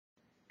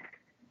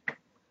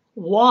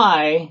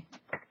Why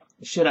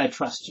should I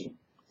trust you?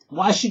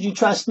 Why should you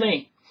trust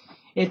me?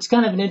 It's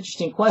kind of an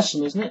interesting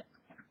question, isn't it?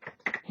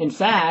 In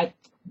fact,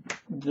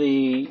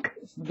 the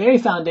very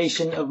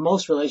foundation of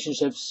most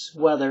relationships,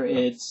 whether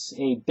it's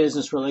a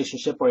business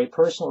relationship or a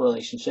personal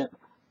relationship,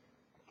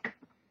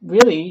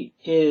 really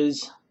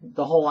is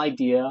the whole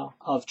idea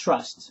of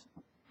trust.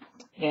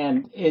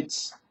 And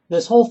it's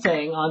this whole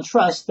thing on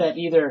trust that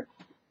either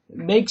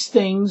makes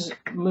things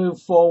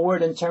move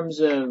forward in terms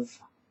of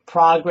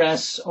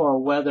progress, or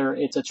whether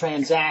it's a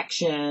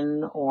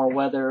transaction, or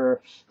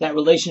whether that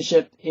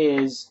relationship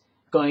is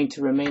going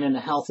to remain in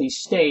a healthy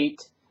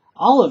state.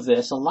 All of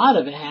this, a lot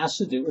of it has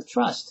to do with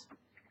trust.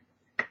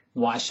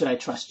 Why should I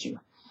trust you?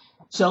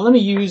 So let me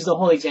use the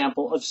whole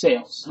example of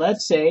sales.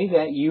 Let's say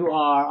that you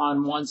are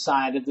on one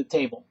side of the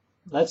table.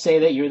 Let's say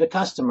that you're the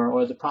customer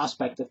or the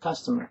prospective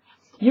customer.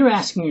 You're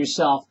asking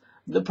yourself,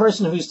 the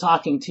person who's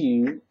talking to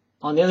you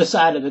on the other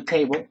side of the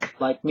table,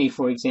 like me,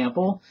 for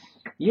example,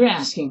 you're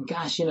asking,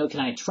 gosh, can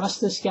I trust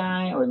this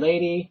guy or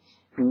lady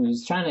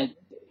who's trying to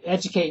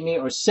educate me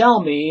or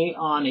sell me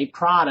on a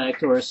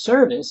product or a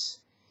service?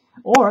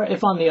 Or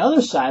if on the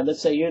other side,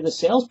 let's say you're the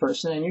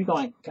salesperson and you're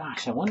going,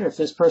 gosh, I wonder if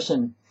this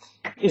person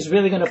is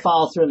really going to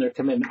follow through on their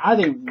commitment. Are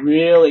they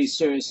really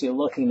seriously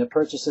looking to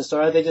purchase this,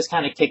 or are they just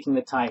kind of kicking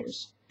the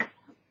tires?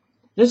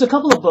 There's a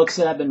couple of books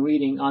that I've been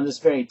reading on this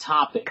very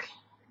topic,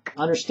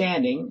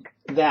 understanding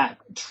that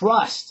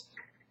trust,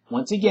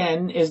 once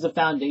again, is the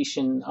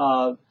foundation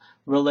of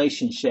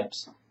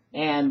relationships.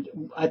 And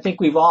I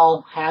think we've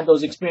all had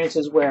those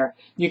experiences where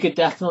you could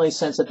definitely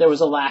sense that there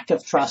was a lack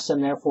of trust,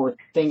 and therefore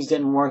things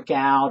didn't work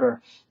out,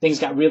 or things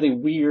got really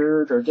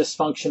weird or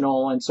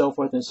dysfunctional, and so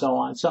forth and so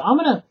on. So I'm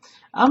gonna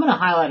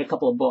highlight a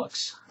couple of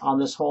books on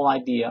this whole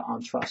idea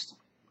on trust.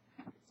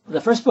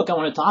 The first book I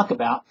want to talk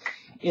about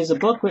is a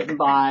book written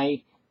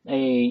by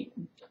a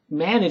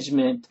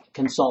management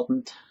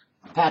consultant,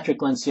 Patrick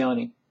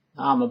Lencioni.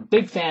 I'm a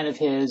big fan of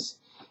his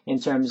in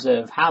terms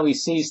of how he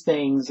sees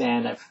things,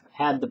 and I've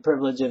had the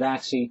privilege of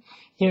actually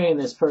hearing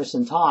this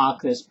person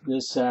talk, this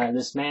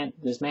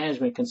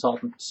management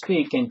consultant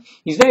speak, and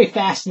he's very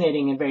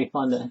fascinating and very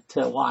fun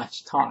to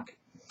watch talk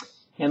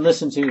and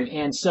listen to.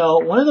 And so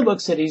one of the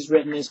books that he's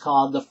written is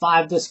called The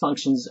 5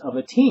 Dysfunctions of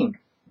a Team.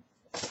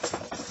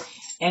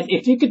 And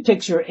if you could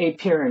picture a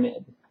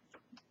pyramid,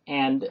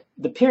 and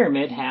the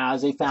pyramid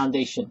has a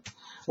foundation.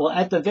 Well,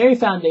 at the very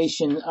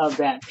foundation of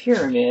that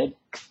pyramid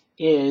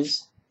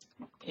is,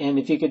 and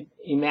if you could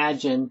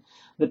imagine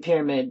the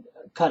pyramid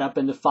cut up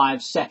into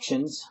 5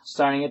 sections,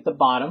 starting at the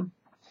bottom,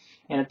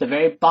 and at the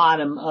very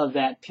bottom of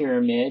that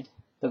pyramid,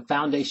 the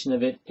foundation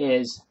of it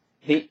is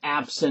the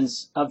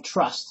absence of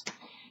trust,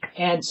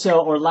 and so,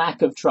 or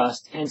lack of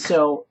trust. And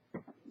so,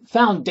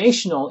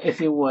 foundational,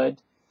 if you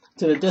would,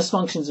 to the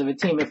dysfunctions of a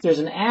team, if there's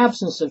an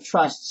absence of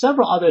trust,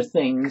 several other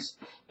things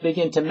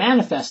begin to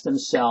manifest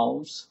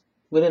themselves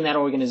within that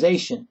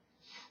organization,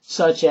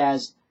 such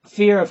as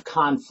fear of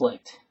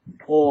conflict,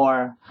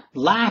 or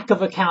lack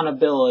of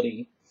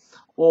accountability,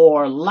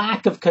 or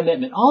lack of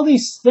commitment. All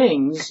these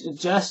things,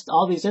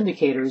 all these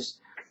indicators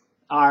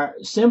are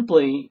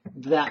simply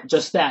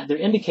just that. They're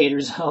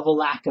indicators of a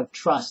lack of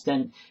trust.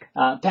 And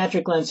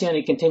Patrick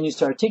Lencioni continues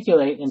to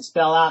articulate and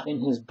spell out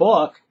in his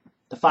book,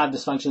 The 5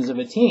 Dysfunctions of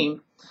a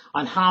Team,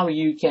 on how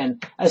you can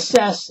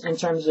assess in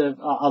terms of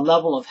a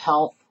level of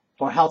health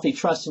or healthy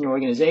trust in your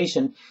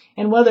organization,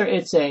 and whether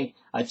it's a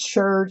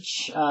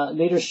church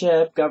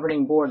leadership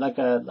governing board, like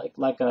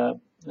a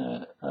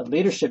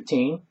leadership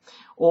team,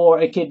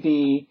 or it could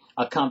be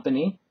a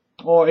company,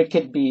 or it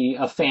could be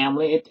a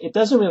family. It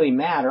doesn't really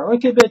matter, or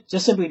it could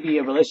just simply be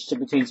a relationship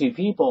between 2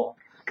 people.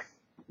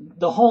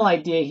 The whole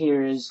idea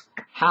here is,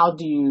 how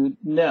do you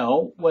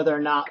know whether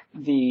or not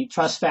the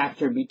trust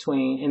factor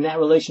in that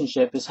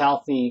relationship is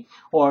healthy,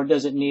 or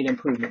does it need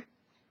improvement?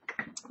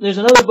 There's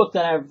another book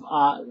that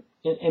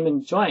I'm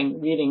enjoying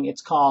reading.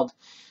 It's called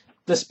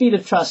The Speed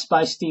of Trust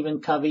by Stephen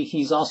Covey.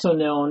 He's also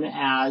known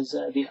as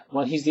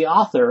he's the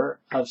author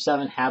of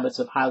 7 Habits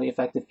of Highly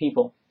Effective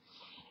People.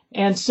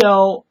 And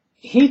so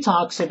he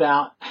talks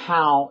about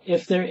how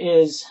if there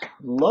is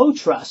low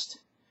trust,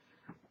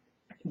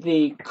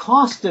 the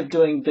cost of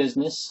doing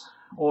business,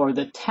 or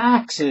the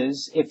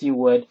taxes, if you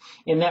would,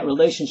 in that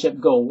relationship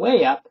go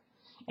way up,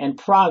 and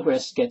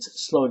progress gets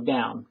slowed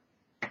down.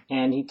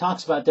 And he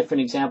talks about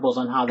different examples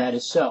on how that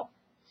is so.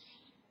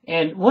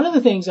 And one of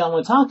the things I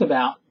want to talk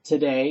about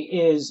today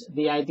is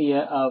the idea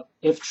of,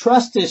 if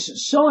trust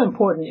is so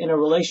important in a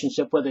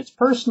relationship, whether it's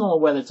personal,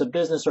 whether it's a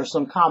business, or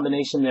some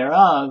combination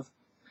thereof,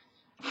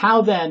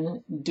 how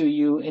then do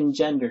you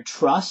engender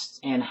trust,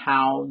 and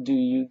how do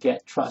you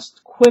get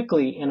trust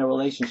quickly in a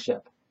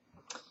relationship?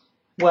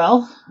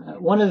 Well,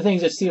 one of the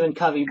things that Stephen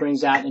Covey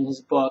brings out in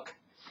his book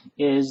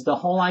is the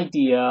whole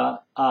idea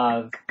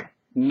of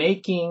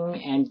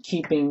making and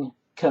keeping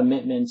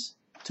commitments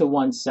to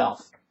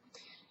oneself.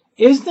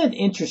 Isn't it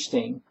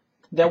interesting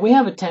that we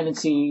have a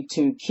tendency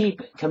to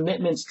keep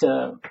commitments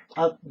to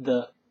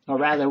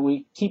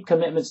we keep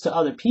commitments to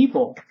other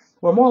people?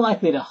 We're more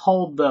likely to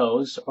hold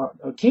those or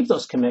keep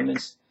those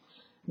commitments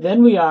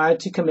than we are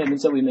to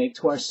commitments that we make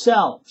to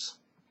ourselves.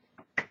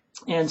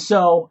 And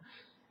so,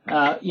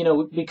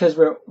 because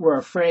we're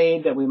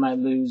afraid that we might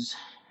lose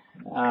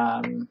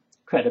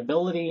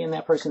credibility in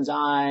that person's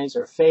eyes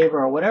or favor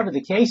or whatever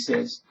the case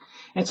is.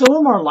 And so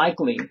we're more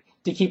likely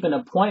to keep an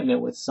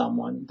appointment with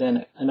someone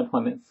than an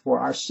appointment for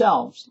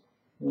ourselves.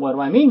 What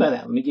do I mean by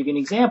that? Let me give you an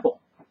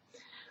example.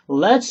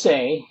 Let's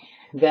say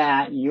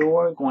that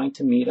you're going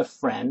to meet a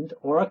friend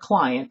or a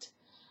client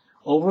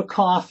over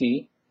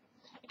coffee,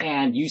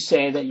 and you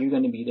say that you're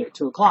going to be there at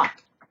 2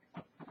 o'clock.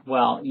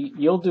 Well,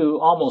 you'll do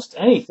almost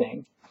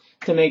anything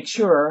to make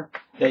sure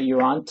that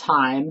you're on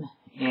time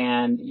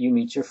and you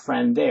meet your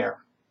friend there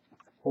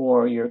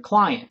or your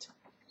client.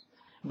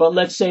 But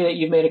let's say that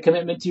you've made a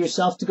commitment to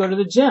yourself to go to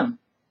the gym.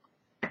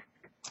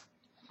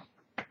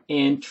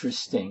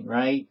 Interesting,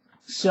 right?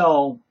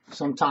 So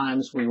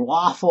sometimes we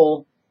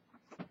waffle,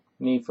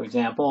 me for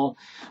example,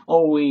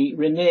 or we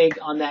renege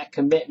on that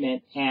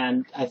commitment,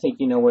 and I think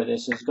you know where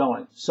this is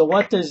going. So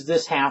what does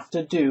this have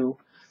to do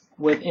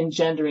with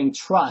engendering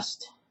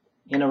trust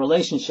in a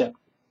relationship?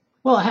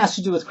 Well, it has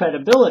to do with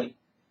credibility.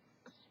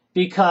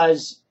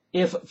 Because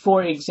if,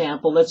 for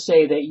example, let's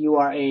say that you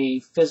are a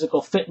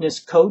physical fitness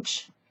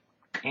coach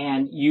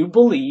and you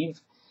believe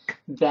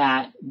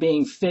that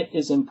being fit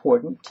is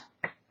important,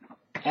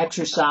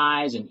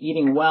 exercise and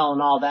eating well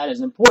and all that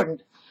is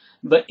important,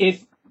 but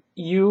if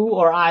you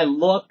or I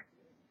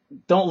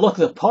don't look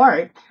the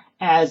part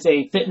as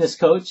a fitness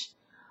coach,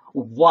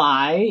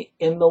 why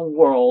in the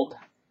world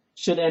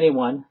should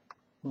anyone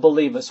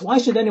believe us? Why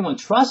should anyone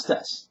trust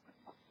us?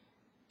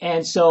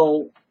 And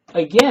so,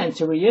 again,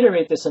 to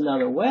reiterate this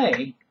another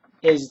way,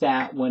 is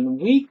that when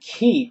we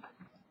keep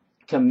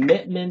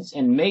commitments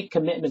and make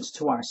commitments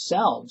to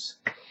ourselves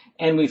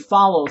and we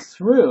follow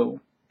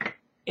through,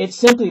 it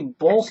simply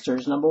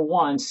bolsters, number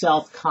one,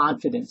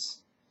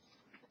 self-confidence.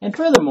 And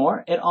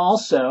furthermore, it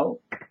also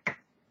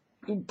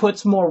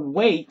puts more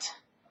weight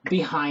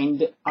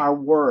behind our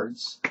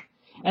words.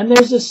 And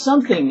there's this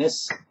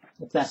somethingness,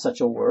 if that's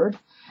such a word,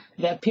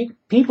 that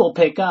people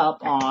pick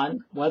up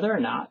on whether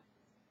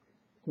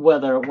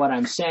what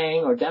I'm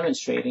saying or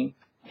demonstrating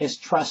is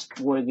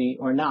trustworthy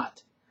or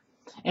not.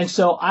 And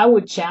so I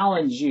would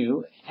challenge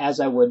you, as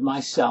I would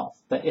myself,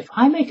 that if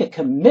I make a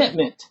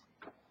commitment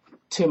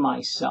to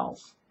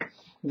myself,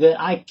 that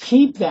I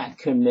keep that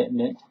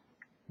commitment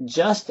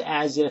just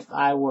as if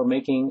I were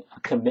making a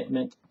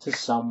commitment to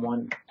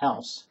someone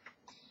else.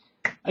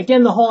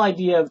 Again, the whole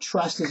idea of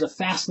trust is a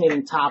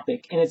fascinating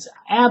topic, and it's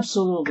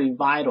absolutely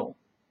vital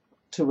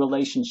to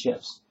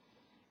relationships.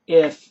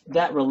 If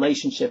that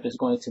relationship is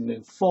going to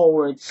move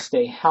forward,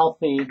 stay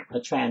healthy, a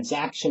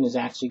transaction is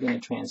actually going to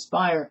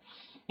transpire.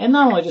 And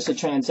not only just a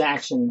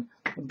transaction,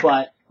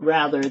 but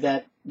rather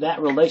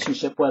that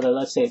relationship, whether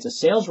let's say it's a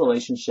sales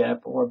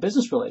relationship or a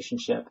business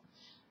relationship,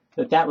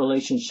 that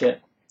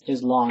relationship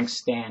is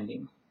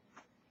long-standing.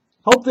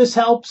 Hope this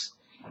helps,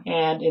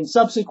 and in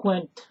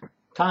subsequent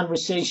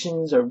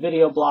conversations or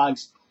video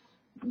blogs,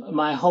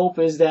 my hope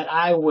is that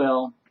I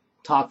will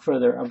talk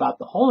further about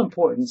the whole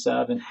importance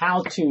of and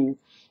how to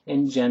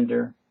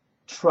engender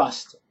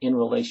trust in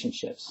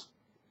relationships.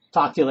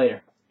 Talk to you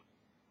later.